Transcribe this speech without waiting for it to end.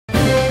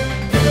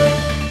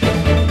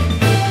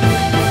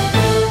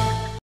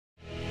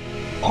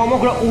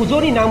সমগ্ৰ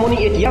উজনি নামনি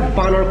এতিয়া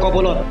বানৰ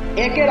কবলত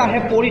একেৰাহে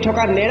পৰি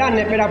থকা নেৰা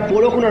নেপেৰা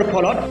বৰষুণৰ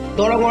ফলত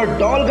দৰঙৰ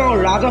দলগাঁও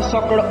ৰাজহ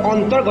চক্ৰৰ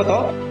অন্তৰ্গত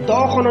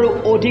 10খনৰো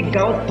অধিক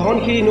গাঁও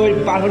ধনশিৰি নৈৰ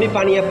বাঢ়নি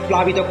পানীয়ে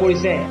প্লাবিত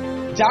কৰিছে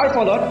যাৰ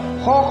ফলত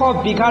শ শ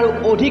বিঘাৰো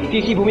অধিক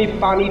কৃষিভূমি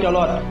পানীৰ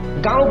তলত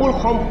গাঁওবোৰ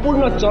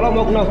সম্পূৰ্ণ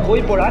জলমগ্ন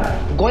হৈ পৰাত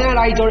গঞা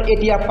ৰাইজৰ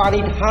এতিয়া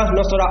পানীত হাঁহ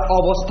নচৰা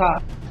অৱস্থা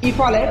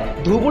ইফালে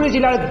ধুবুৰী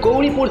জিলাৰ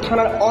গৌৰীপুৰ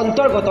থানাৰ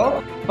অন্তৰ্গত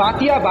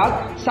বাতিয়াবাগ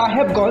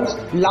সাহেবগঞ্জ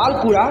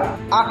লালপুৰা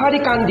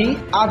আখাৰিকান্দি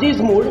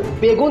আজিজমুৰ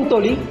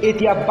বেগুনতলী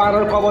এতিয়া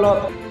বানৰ কবলত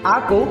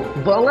আকৌ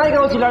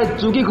বঙাইগাঁও জিলাৰ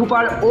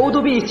যোগীঘোপাৰ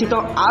ঔদুবীস্থিত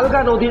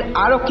আলগা নদীৰ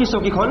আৰক্ষী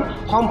চকীখন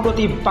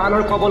সম্প্ৰতি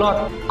বানৰ কবলত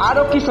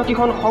আৰক্ষী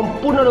চকীখন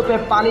সম্পূৰ্ণৰূপে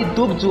পানীত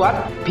ডুব যোৱাত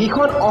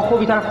ভীষণ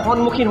অসুবিধাৰ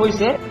সন্মুখীন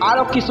হৈছে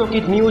আৰক্ষী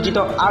চকীত নিয়োজিত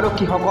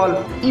আৰক্ষীসকল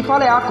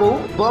ইফালে আকৌ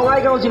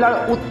বঙাইগাঁও জিলাৰ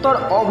উত্তৰ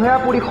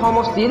অভয়াপুৰী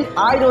সমষ্টিৰ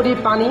আই নদীৰ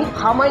পানী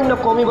সামান্য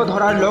কমিব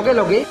ধৰাৰ লগে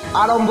লগে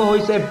আৰম্ভ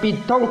হৈছে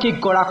বিধ্বংসী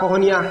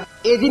গৰাখহনীয়া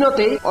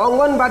এদিনতে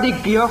অঙ্গনবাদী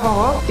গৃহসহ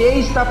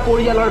 23টা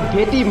পৰিয়ালৰ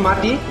ভেটি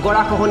মাটি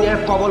গৰাখহনীয়াৰ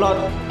কবলত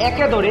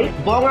একেদৰে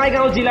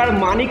বঙাইগাঁও জিলাৰ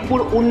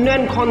মানিকপুৰ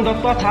উন্নয়ন খণ্ড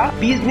তথা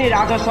বিজনী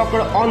ৰাজহ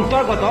চক্ৰৰ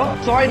অন্তৰ্গত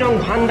 6 নং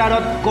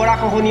ভাণ্ডাৰত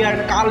গৰাখহনীয়াৰ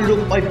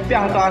কালৰূপ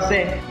অব্যাহত আছে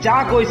যা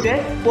গৈছে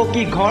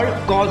পকী ঘৰ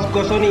গছ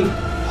গছনি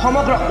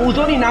সমগ্ৰ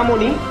উজনি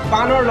নামনি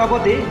বানৰ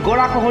লগতে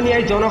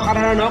গৰাখহনীয়াই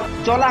জনসাধাৰণক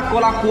চলা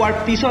কলা হোৱাৰ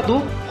পিছতো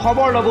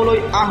খবৰ লবলৈ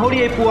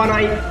আহৰিয়ে পোৱা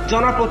নাই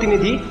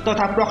জনপ্ৰতিনিধি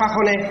তথা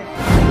প্ৰশাসনে